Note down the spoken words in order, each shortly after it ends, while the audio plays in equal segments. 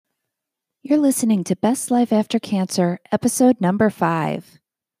You're listening to Best Life After Cancer, episode number 5.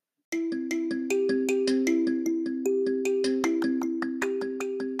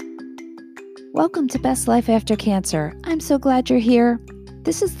 Welcome to Best Life After Cancer. I'm so glad you're here.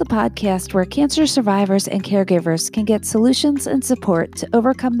 This is the podcast where cancer survivors and caregivers can get solutions and support to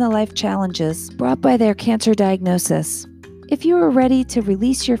overcome the life challenges brought by their cancer diagnosis. If you are ready to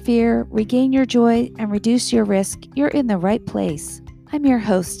release your fear, regain your joy, and reduce your risk, you're in the right place. I'm your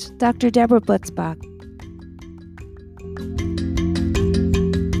host, Dr. Deborah Butzbach.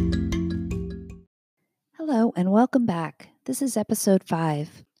 Hello and welcome back. This is episode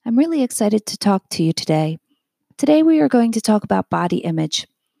 5. I'm really excited to talk to you today. Today we are going to talk about body image.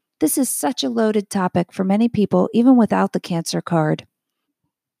 This is such a loaded topic for many people even without the cancer card.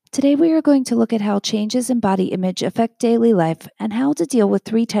 Today we are going to look at how changes in body image affect daily life and how to deal with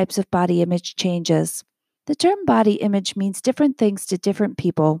 3 types of body image changes. The term body image means different things to different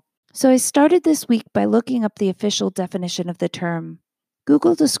people, so I started this week by looking up the official definition of the term.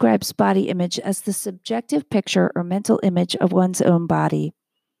 Google describes body image as the subjective picture or mental image of one's own body.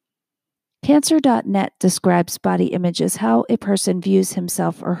 Cancer.net describes body image as how a person views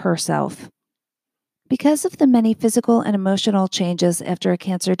himself or herself. Because of the many physical and emotional changes after a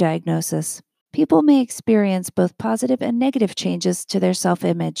cancer diagnosis, people may experience both positive and negative changes to their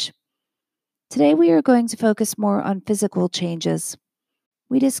self-image. Today we are going to focus more on physical changes.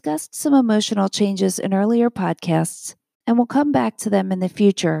 We discussed some emotional changes in earlier podcasts, and we'll come back to them in the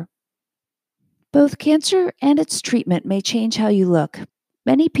future. Both cancer and its treatment may change how you look.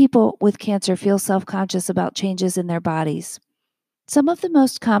 Many people with cancer feel self-conscious about changes in their bodies. Some of the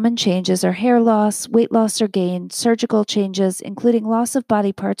most common changes are hair loss, weight loss or gain, surgical changes, including loss of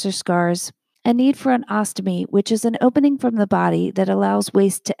body parts or scars, and need for an ostomy, which is an opening from the body that allows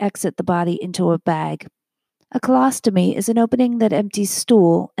waste to exit the body into a bag. A colostomy is an opening that empties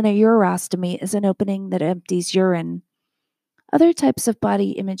stool, and a urostomy is an opening that empties urine. Other types of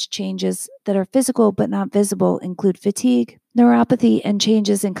body image changes that are physical but not visible include fatigue, neuropathy, and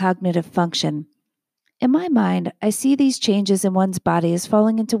changes in cognitive function. In my mind, I see these changes in one's body as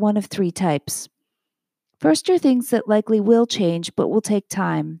falling into one of 3 types. First are things that likely will change but will take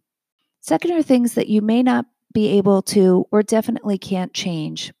time. Second are things that you may not be able to or definitely can't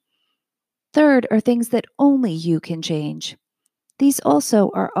change. Third are things that only you can change. These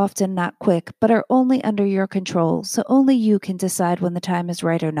also are often not quick, but are only under your control, so only you can decide when the time is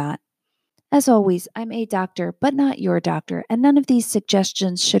right or not. As always, I'm a doctor, but not your doctor, and none of these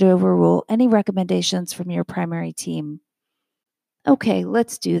suggestions should overrule any recommendations from your primary team. Okay,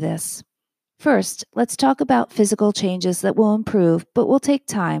 let's do this. First, let's talk about physical changes that will improve, but will take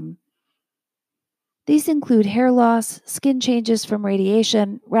time. These include hair loss, skin changes from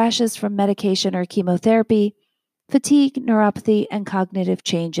radiation, rashes from medication or chemotherapy, fatigue, neuropathy, and cognitive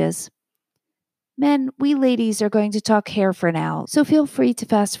changes. Men, we ladies are going to talk hair for now, so feel free to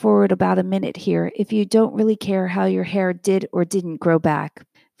fast forward about a minute here if you don't really care how your hair did or didn't grow back.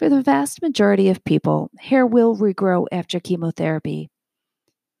 For the vast majority of people, hair will regrow after chemotherapy.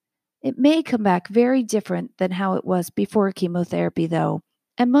 It may come back very different than how it was before chemotherapy, though,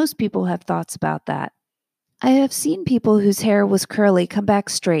 and most people have thoughts about that. I have seen people whose hair was curly come back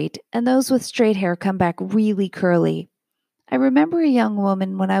straight, and those with straight hair come back really curly. I remember a young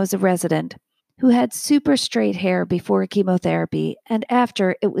woman when I was a resident who had super straight hair before chemotherapy, and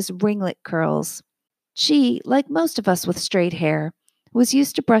after it was ringlet curls. She, like most of us with straight hair, was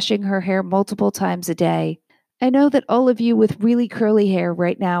used to brushing her hair multiple times a day. I know that all of you with really curly hair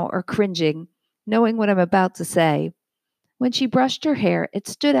right now are cringing, knowing what I'm about to say. When she brushed her hair, it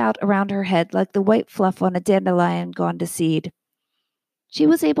stood out around her head like the white fluff on a dandelion gone to seed. She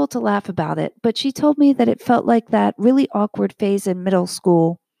was able to laugh about it, but she told me that it felt like that really awkward phase in middle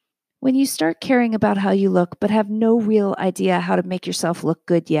school when you start caring about how you look but have no real idea how to make yourself look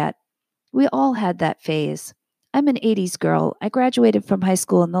good yet. We all had that phase. I'm an 80s girl. I graduated from high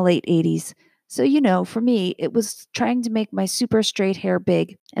school in the late 80s. So, for me, it was trying to make my super straight hair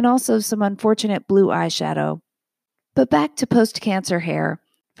big and also some unfortunate blue eyeshadow. But back to post-cancer hair.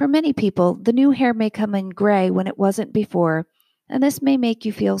 For many people, the new hair may come in gray when it wasn't before, and this may make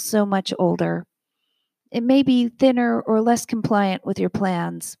you feel so much older. It may be thinner or less compliant with your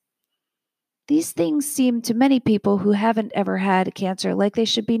plans. These things seem to many people who haven't ever had cancer like they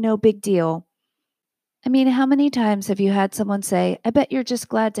should be no big deal. I mean, how many times have you had someone say, "I bet you're just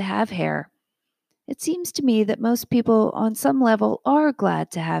glad to have hair"? It seems to me that most people on some level are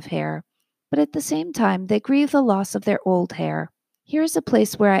glad to have hair, but at the same time, they grieve the loss of their old hair. Here's a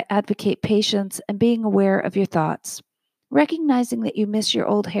place where I advocate patience and being aware of your thoughts. Recognizing that you miss your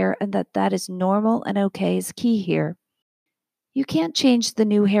old hair and that that is normal and okay is key here. You can't change the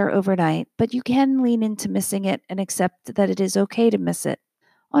new hair overnight, but you can lean into missing it and accept that it is okay to miss it.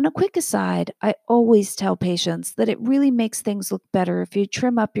 On a quick aside, I always tell patients that it really makes things look better if you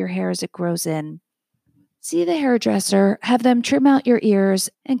trim up your hair as it grows in. See the hairdresser, have them trim out your ears,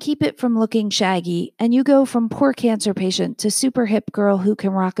 and keep it from looking shaggy, and you go from poor cancer patient to super hip girl who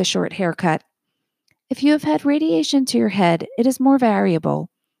can rock a short haircut. If you have had radiation to your head, it is more variable.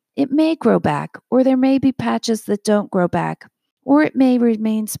 It may grow back, or there may be patches that don't grow back, or it may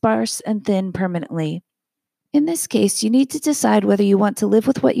remain sparse and thin permanently. In this case, you need to decide whether you want to live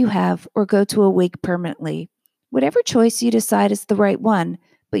with what you have or go to a wig permanently. Whatever choice you decide is the right one,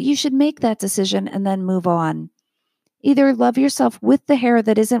 but you should make that decision and then move on. Either love yourself with the hair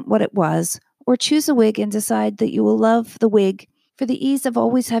that isn't what it was, or choose a wig and decide that you will love the wig for the ease of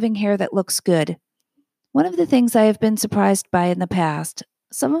always having hair that looks good. One of the things I have been surprised by in the past,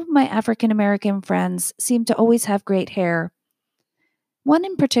 some of my African American friends seem to always have great hair. One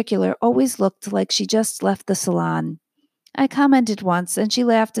in particular always looked like she just left the salon. I commented once and she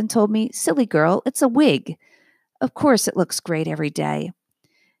laughed and told me, "Silly girl, it's a wig. Of course it looks great every day."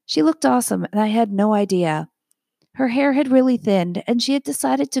 She looked awesome and I had no idea. Her hair had really thinned and she had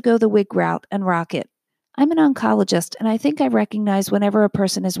decided to go the wig route and rock it. I'm an oncologist and I think I recognize whenever a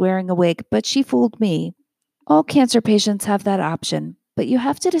person is wearing a wig, but she fooled me. All cancer patients have that option, but you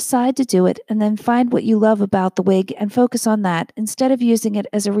have to decide to do it and then find what you love about the wig and focus on that instead of using it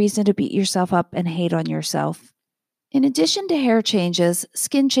as a reason to beat yourself up and hate on yourself. In addition to hair changes,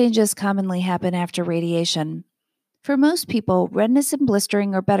 skin changes commonly happen after radiation. For most people, redness and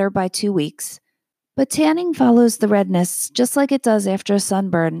blistering are better by 2 weeks. But tanning follows the redness just like it does after a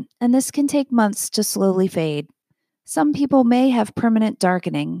sunburn, and this can take months to slowly fade. Some people may have permanent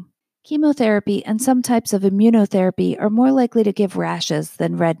darkening. Chemotherapy and some types of immunotherapy are more likely to give rashes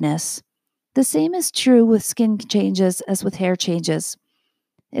than redness. The same is true with skin changes as with hair changes.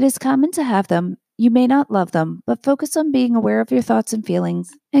 It is common to have them. You may not love them, but focus on being aware of your thoughts and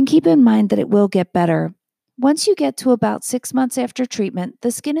feelings, and keep in mind that it will get better. Once you get to about 6 months after treatment, the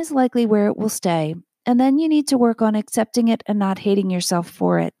skin is likely where it will stay, and then you need to work on accepting it and not hating yourself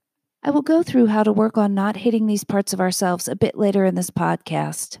for it. I will go through how to work on not hating these parts of ourselves a bit later in this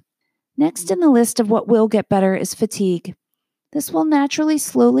podcast. Next in the list of what will get better is fatigue. This will naturally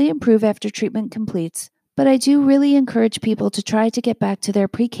slowly improve after treatment completes, but I do really encourage people to try to get back to their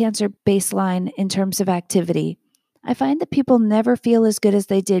pre-cancer baseline in terms of activity. I find that people never feel as good as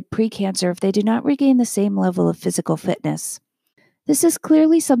they did pre-cancer if they do not regain the same level of physical fitness. This is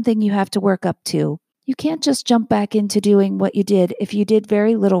clearly something you have to work up to. You can't just jump back into doing what you did if you did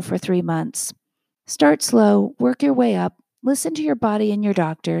very little for 3 months. Start slow, work your way up, listen to your body and your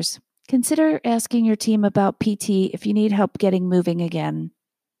doctors. Consider asking your team about PT if you need help getting moving again.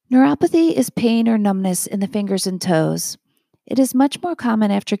 Neuropathy is pain or numbness in the fingers and toes. It is much more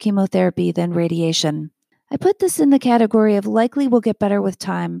common after chemotherapy than radiation. I put this in the category of likely will get better with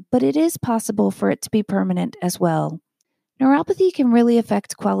time, but it is possible for it to be permanent as well. Neuropathy can really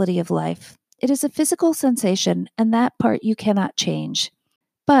affect quality of life. It is a physical sensation, and that part you cannot change.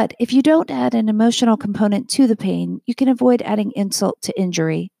 But if you don't add an emotional component to the pain, you can avoid adding insult to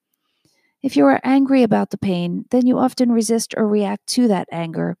injury. If you are angry about the pain, then you often resist or react to that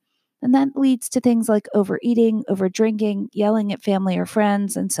anger, and that leads to things like overeating, overdrinking, yelling at family or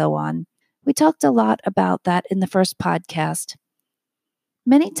friends, and so on. We talked a lot about that in the first podcast.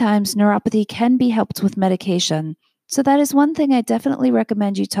 Many times, neuropathy can be helped with medication, so that is one thing I definitely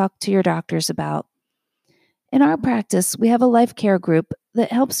recommend you talk to your doctors about. In our practice, we have a life care group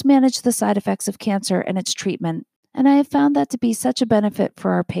that helps manage the side effects of cancer and its treatment, and I have found that to be such a benefit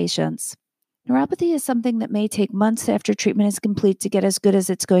for our patients. Neuropathy is something that may take months after treatment is complete to get as good as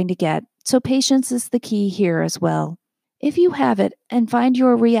it's going to get, so patience is the key here as well. If you have it and find you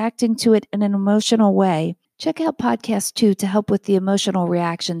are reacting to it in an emotional way, check out podcast 2 to help with the emotional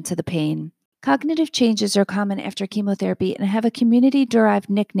reaction to the pain. Cognitive changes are common after chemotherapy and have a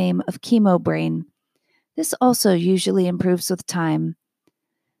community-derived nickname of chemo brain. This also usually improves with time.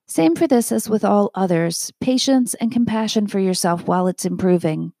 Same for this as with all others, patience and compassion for yourself while it's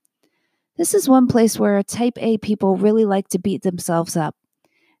improving. This is one place where type A people really like to beat themselves up.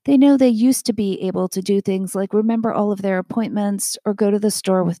 They know they used to be able to do things like remember all of their appointments or go to the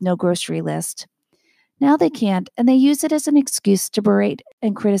store with no grocery list. Now they can't, and they use it as an excuse to berate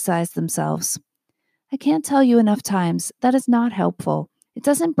and criticize themselves. I can't tell you enough times that is not helpful. It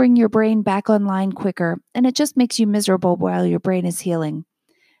doesn't bring your brain back online quicker, and it just makes you miserable while your brain is healing.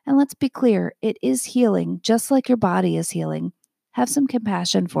 And let's be clear, it is healing just like your body is healing. Have some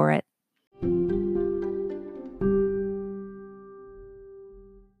compassion for it.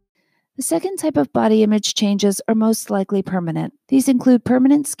 The The second type of body image changes are most likely permanent. These include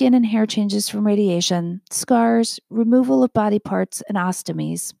permanent skin and hair changes from radiation, scars, removal of body parts, and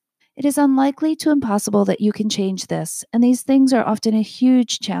ostomies. It is unlikely to impossible that you can change this, and these things are often a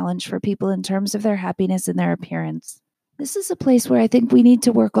huge challenge for people in terms of their happiness and their appearance. This is a place where I think we need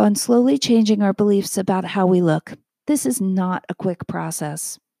to work on slowly changing our beliefs about how we look. This is not a quick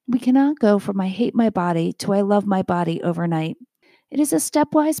process. We cannot go from I hate my body to I love my body overnight. It is a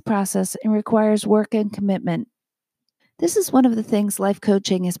stepwise process and requires work and commitment. This is one of the things life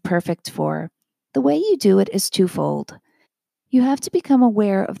coaching is perfect for. The way you do it is twofold. You have to become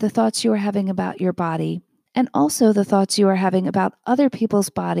aware of the thoughts you are having about your body, and also the thoughts you are having about other people's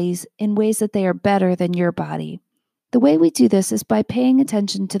bodies in ways that they are better than your body. The way we do this is by paying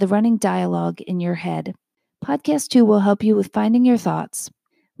attention to the running dialogue in your head. Podcast 2 will help you with finding your thoughts.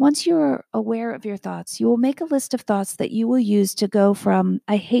 Once you are aware of your thoughts, you will make a list of thoughts that you will use to go from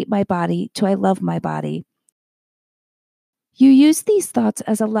I hate my body to I love my body. You use these thoughts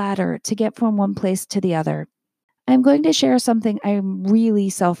as a ladder to get from one place to the other. I'm going to share something I'm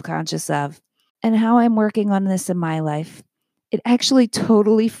really self-conscious of and how I'm working on this in my life. It actually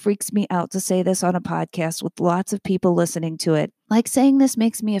totally freaks me out to say this on a podcast with lots of people listening to it. Like saying this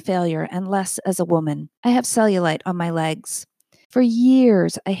makes me a failure and less as a woman. I have cellulite on my legs. For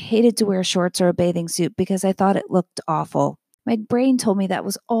years, I hated to wear shorts or a bathing suit because I thought it looked awful. My brain told me that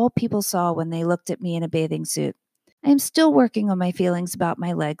was all people saw when they looked at me in a bathing suit. I am still working on my feelings about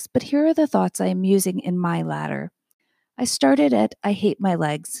my legs, but here are the thoughts I am using in my ladder. I started at I hate my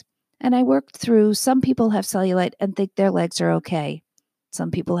legs, and I worked through some people have cellulite and think their legs are okay.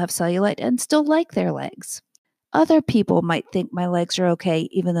 Some people have cellulite and still like their legs. Other people might think my legs are okay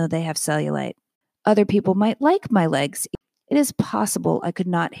even though they have cellulite. Other people might like my legs. It is possible I could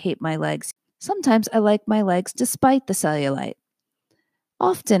not hate my legs. Sometimes I like my legs despite the cellulite.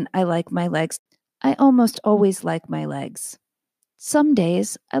 Often I like my legs. I almost always like my legs. Some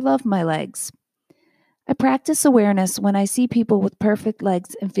days I love my legs. I practice awareness when I see people with perfect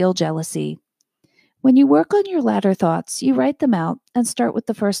legs and feel jealousy. When you work on your latter thoughts, you write them out and start with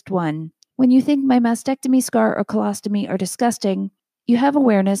the first one. When you think my mastectomy scar or colostomy are disgusting, you have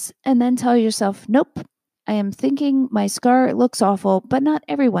awareness and then tell yourself, nope, I am thinking my scar looks awful, but not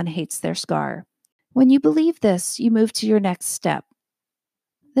everyone hates their scar. When you believe this, you move to your next step.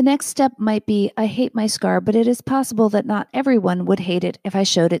 The next step might be, I hate my scar, but it is possible that not everyone would hate it if I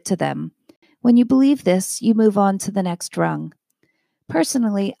showed it to them. When you believe this, you move on to the next rung.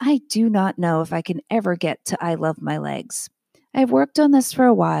 Personally, I do not know if I can ever get to I love my legs. I've worked on this for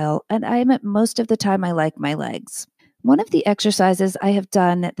a while, and I admit most of the time I like my legs. One of the exercises I have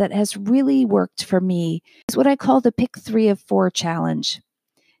done that has really worked for me is what I call the Pick 3 of 4 challenge.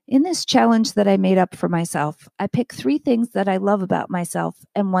 In this challenge that I made up for myself, I pick 3 things that I love about myself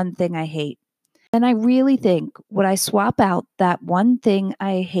and 1 thing I hate. And I really think, would I swap out that one thing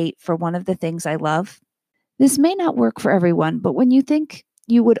I hate for one of the things I love? This may not work for everyone, but when you think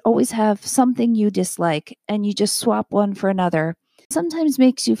you would always have something you dislike and you just swap one for another, it sometimes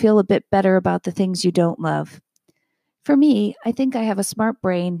makes you feel a bit better about the things you don't love. For me, I think I have a smart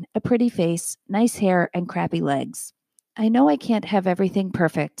brain, a pretty face, nice hair, and crappy legs. I know I can't have everything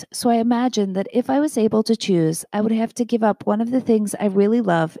perfect, so I imagine that if I was able to choose, I would have to give up one of the things I really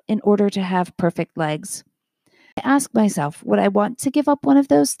love in order to have perfect legs. I ask myself, would I want to give up one of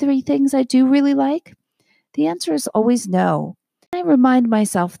those 3 things I do really like? The answer is always no. I remind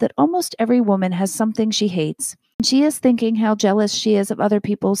myself that almost every woman has something she hates, and she is thinking how jealous she is of other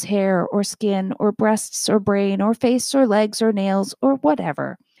people's hair or skin or breasts or brain or face or legs or nails or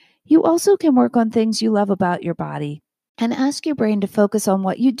whatever. You also can work on things you love about your body and ask your brain to focus on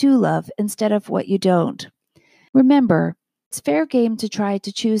what you do love instead of what you don't. Remember, it's fair game to try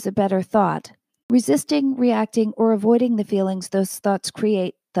to choose a better thought. Resisting, reacting, or avoiding the feelings those thoughts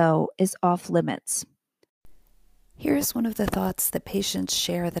create, though, is off limits. Here is one of the thoughts that patients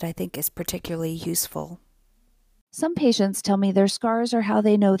share that I think is particularly useful. Some patients tell me their scars are how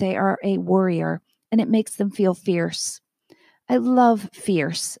they know they are a warrior, and it makes them feel fierce. I love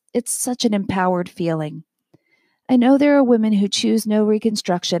fierce. It's such an empowered feeling. I know there are women who choose no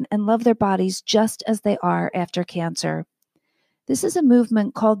reconstruction and love their bodies just as they are after cancer. This is a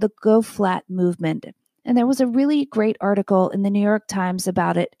movement called the Go Flat movement, and there was a really great article in the New York Times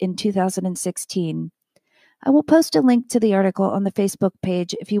about it in 2016. I will post a link to the article on the Facebook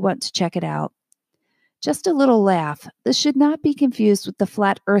page if you want to check it out. Just a little laugh, this should not be confused with the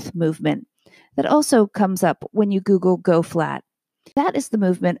Flat Earth movement that also comes up when you Google Go Flat. That is the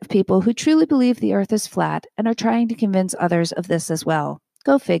movement of people who truly believe the earth is flat and are trying to convince others of this as well.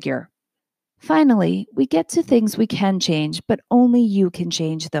 Go figure. Finally, we get to things we can change, but only you can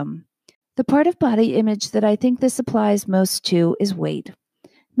change them. The part of body image that I think this applies most to is weight.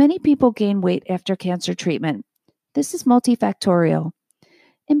 Many people gain weight after cancer treatment. This is multifactorial.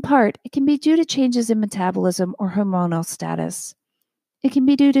 In part, it can be due to changes in metabolism or hormonal status. It can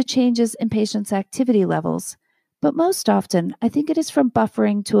be due to changes in patients' activity levels, but most often, I think it is from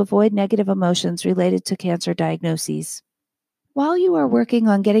buffering to avoid negative emotions related to cancer diagnoses. While you are working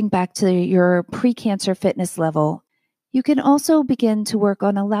on getting back to your pre-cancer fitness level, you can also begin to work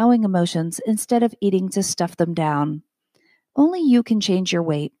on allowing emotions instead of eating to stuff them down. Only you can change your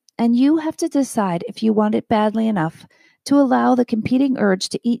weight, and you have to decide if you want it badly enough to allow the competing urge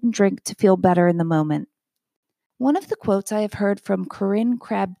to eat and drink to feel better in the moment. One of the quotes I have heard from Corinne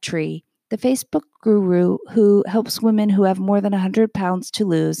Crabtree, the Facebook guru who helps women who have more than 100 pounds to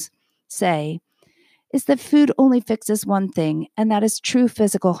lose, say, is that food only fixes one thing, and that is true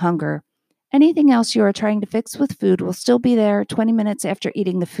physical hunger. Anything else you are trying to fix with food will still be there 20 minutes after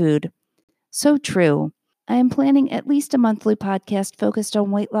eating the food. So true. I am planning at least a monthly podcast focused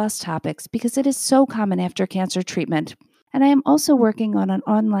on weight loss topics because it is so common after cancer treatment. And I am also working on an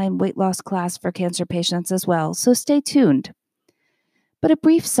online weight loss class for cancer patients as well, so stay tuned. But a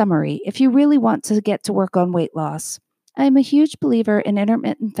brief summary if you really want to get to work on weight loss. I am a huge believer in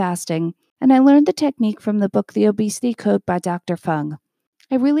intermittent fasting, and I learned the technique from the book The Obesity Code by Dr. Fung.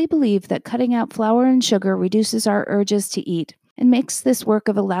 I really believe that cutting out flour and sugar reduces our urges to eat and makes this work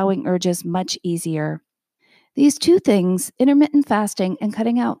of allowing urges much easier. These two things, intermittent fasting and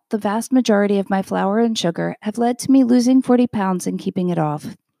cutting out the vast majority of my flour and sugar, have led to me losing 40 pounds and keeping it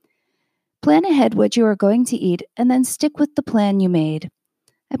off. Plan ahead what you are going to eat and then stick with the plan you made.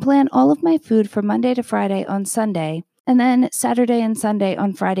 I plan all of my food from Monday to Friday on Sunday, and then Saturday and Sunday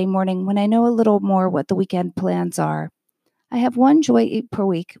on Friday morning when I know a little more what the weekend plans are. I have one Joy Eat per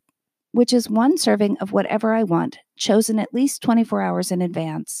week, which is one serving of whatever I want, chosen at least 24 hours in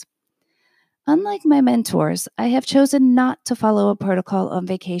advance. Unlike my mentors, I have chosen not to follow a protocol on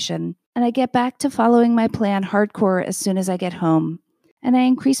vacation, and I get back to following my plan hardcore as soon as I get home. And I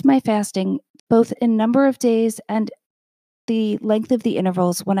increase my fasting both in number of days and the length of the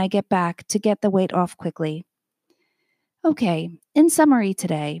intervals when I get back to get the weight off quickly. Okay, in summary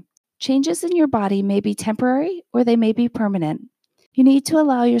today, changes in your body may be temporary or they may be permanent. You need to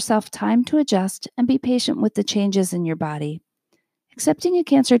allow yourself time to adjust and be patient with the changes in your body. Accepting a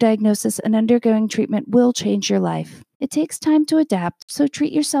cancer diagnosis and undergoing treatment will change your life. It takes time to adapt, so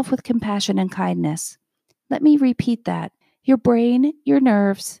treat yourself with compassion and kindness. Let me repeat that. Your brain, your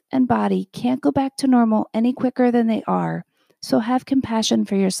nerves, and body can't go back to normal any quicker than they are, so have compassion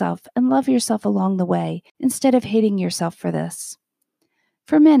for yourself and love yourself along the way instead of hating yourself for this.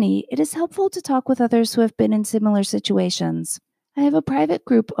 For many, it is helpful to talk with others who have been in similar situations. I have a private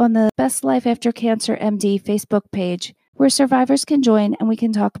group on the Best Life After Cancer MD Facebook page where survivors can join and we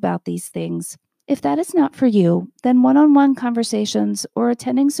can talk about these things. If that is not for you, then one-on-one conversations or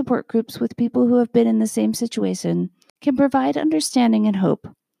attending support groups with people who have been in the same situation can provide understanding and hope.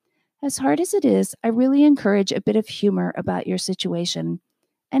 As hard as it is, I really encourage a bit of humor about your situation.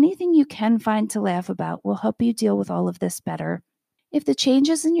 Anything you can find to laugh about will help you deal with all of this better. If the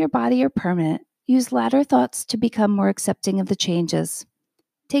changes in your body are permanent, use ladder thoughts to become more accepting of the changes.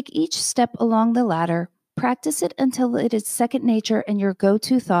 Take each step along the ladder, practice it until it is second nature and your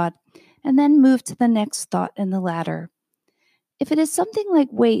go-to thought, and then move to the next thought in the ladder. If it is something like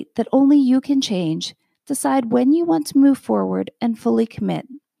weight that only you can change, decide when you want to move forward and fully commit.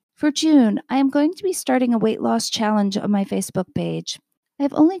 For June, I am going to be starting a weight loss challenge on my Facebook page. I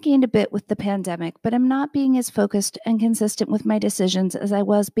have only gained a bit with the pandemic, but I'm not being as focused and consistent with my decisions as I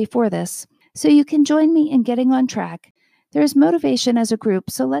was before this. So you can join me in getting on track. There is motivation as a group,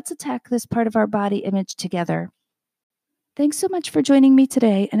 so let's attack this part of our body image together. Thanks so much for joining me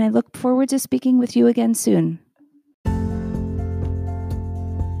today, and I look forward to speaking with you again soon.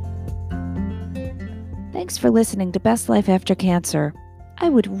 Thanks for listening to Best Life After Cancer. I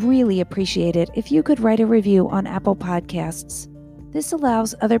would really appreciate it if you could write a review on Apple Podcasts. This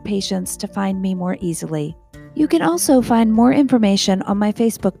allows other patients to find me more easily. You can also find more information on my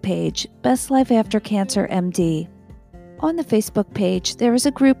Facebook page, Best Life After Cancer MD. On the Facebook page, there is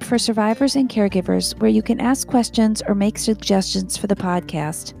a group for survivors and caregivers where you can ask questions or make suggestions for the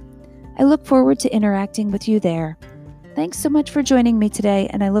podcast. I look forward to interacting with you there. Thanks so much for joining me today,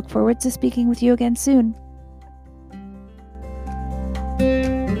 and I look forward to speaking with you again soon.